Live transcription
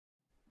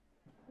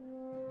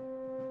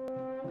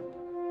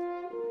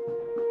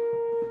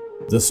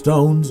The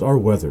stones are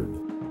weathered,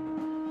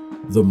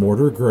 the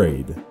mortar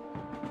grayed,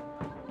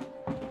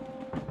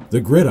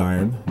 the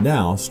gridiron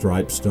now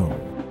striped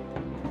stone.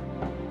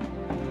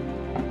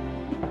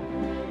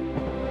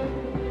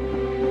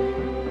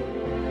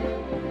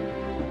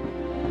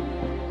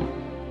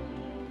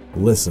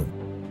 Listen.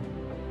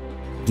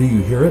 Do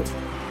you hear it?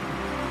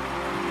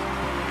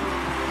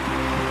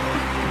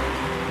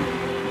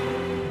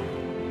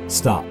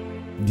 Stop.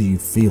 Do you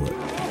feel it?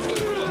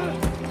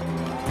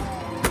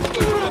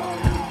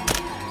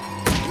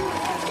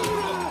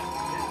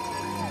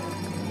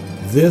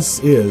 This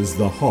is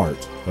the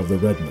heart of the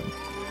Redmen.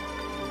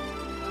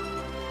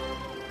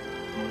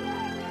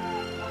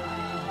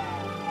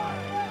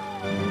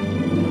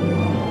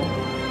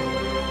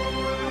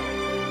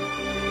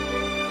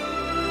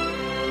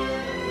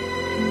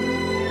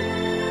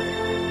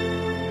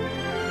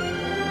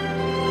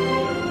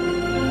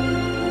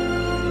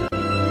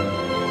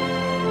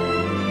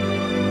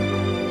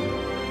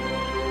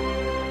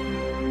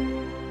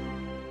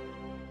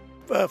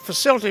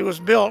 Facility was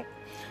built,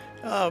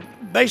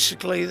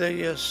 basically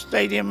the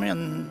stadium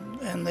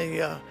and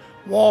the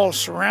walls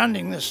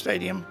surrounding the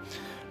stadium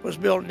was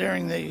built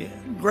during the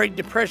Great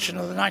Depression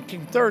of the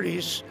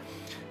 1930s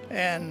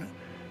and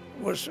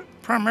was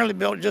primarily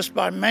built just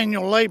by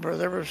manual labor.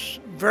 There was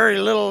very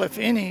little, if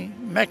any,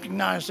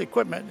 mechanized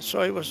equipment,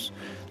 so it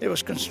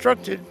was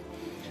constructed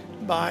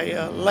by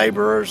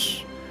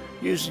laborers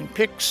using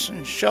picks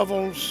and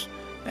shovels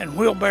and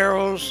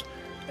wheelbarrows,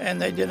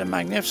 and they did a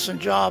magnificent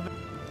job.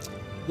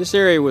 This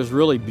area was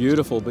really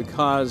beautiful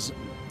because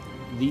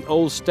the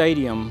old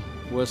stadium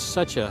was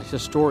such a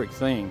historic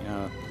thing.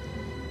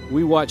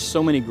 We watched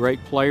so many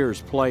great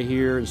players play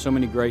here and so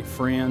many great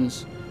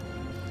friends.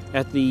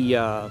 At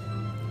the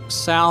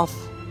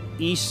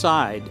southeast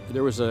side,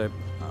 there was a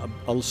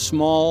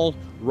small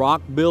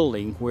rock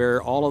building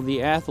where all of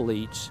the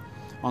athletes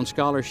on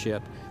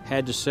scholarship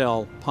had to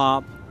sell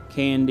pop,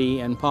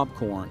 candy, and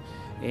popcorn.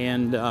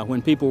 And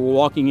when people were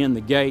walking in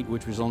the gate,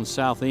 which was on the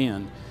south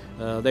end,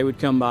 they would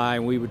come by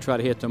and we would try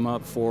to hit them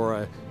up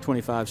for a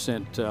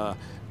 25-cent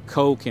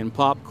Coke and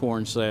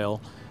popcorn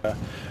sale.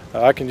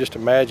 I can just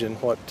imagine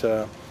what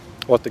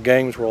the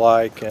games were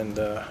like and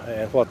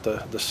what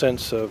the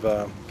sense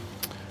of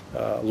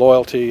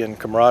loyalty and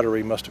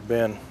camaraderie must have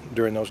been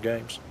during those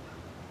games.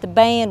 The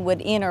band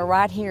would enter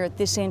right here at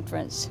this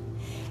entrance,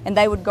 and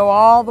they would go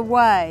all the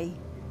way,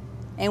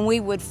 and we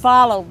would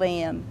follow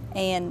them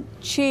and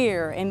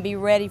cheer and be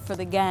ready for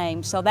the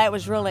game. So that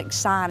was really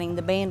exciting.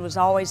 The band was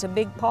always a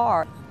big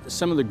part.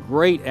 Some of the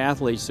great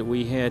athletes that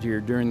we had here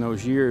during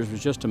those years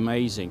was just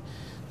amazing.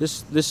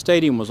 This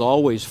stadium was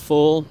always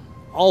full,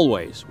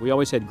 always. We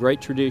always had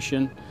great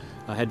tradition,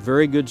 had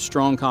very good,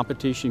 strong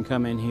competition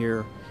come in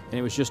here, and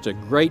it was just a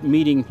great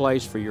meeting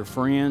place for your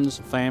friends,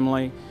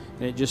 family,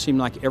 and it just seemed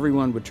like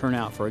everyone would turn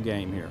out for a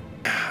game here.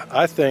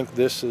 I think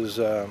this is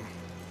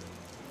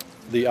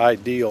the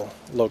ideal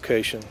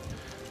location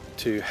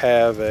to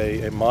have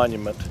a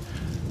monument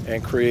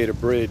and create a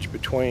bridge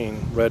between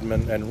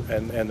Redmen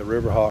and the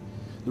Riverhawk.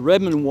 The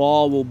Redmen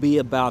Wall will be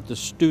about the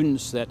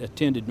students that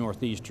attended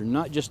Northeastern,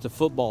 not just the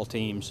football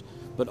teams,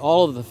 but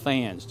all of the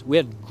fans. We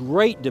had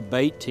great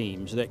debate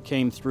teams that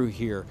came through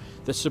here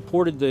that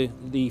supported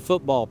the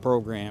football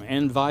program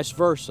and vice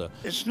versa.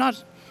 It's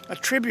not a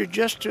tribute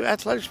just to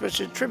athletics, but it's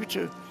a tribute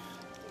to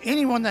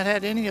anyone that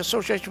had any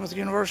association with the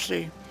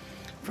university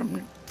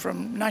from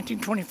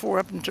 1924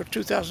 up until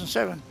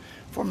 2007.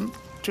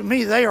 To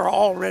me, they are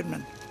all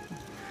Redmen,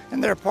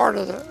 and they're part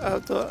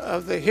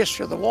of the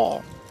history of the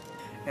wall.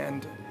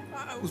 And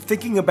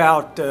thinking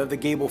about the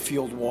Gable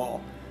Field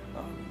Wall,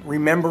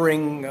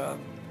 remembering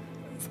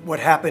what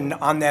happened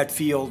on that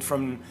field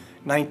from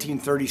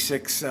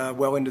 1936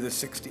 well into the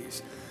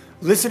 60s,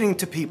 listening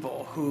to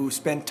people who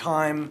spent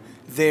time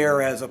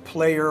there as a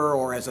player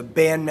or as a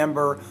band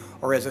member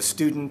or as a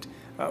student,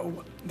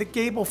 the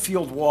Gable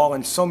Field Wall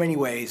in so many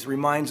ways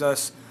reminds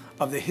us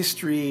of the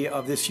history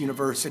of this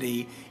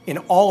university in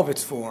all of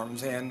its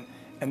forms and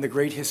the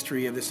great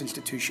history of this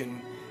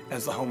institution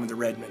as the home of the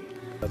Redmen.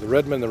 The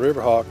Redmen, the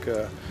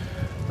Riverhawk,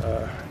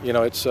 you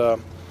know, it's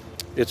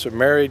a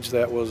marriage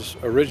that was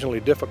originally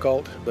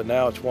difficult, but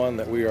now it's one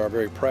that we are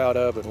very proud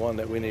of and one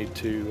that we need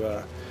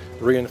to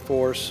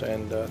reinforce,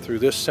 and through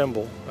this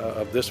symbol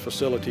of this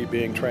facility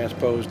being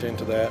transposed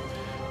into that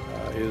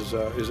is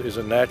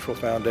a natural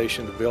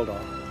foundation to build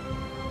on.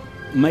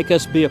 Make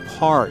us be a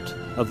part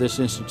of this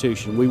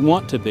institution. We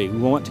want to be. We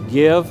want to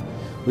give.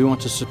 We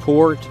want to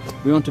support.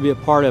 We want to be a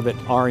part of it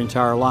our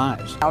entire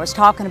lives. I was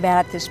talking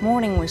about it this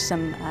morning with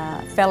some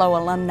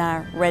fellow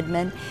alumni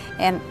Redmen,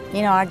 and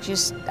you know, I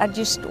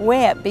just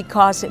wept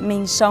because it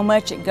means so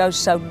much. It goes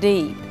so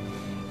deep,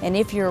 and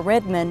if you're a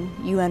Redmen,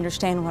 you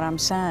understand what I'm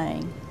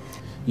saying.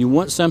 You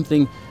want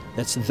something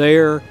that's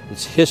there,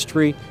 it's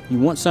history. You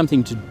want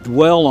something to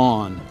dwell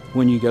on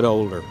when you get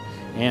older.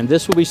 And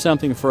this will be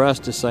something for us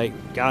to say,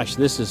 gosh,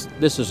 this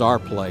is our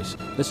place.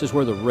 This is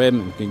where the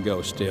Redmen can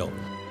go still.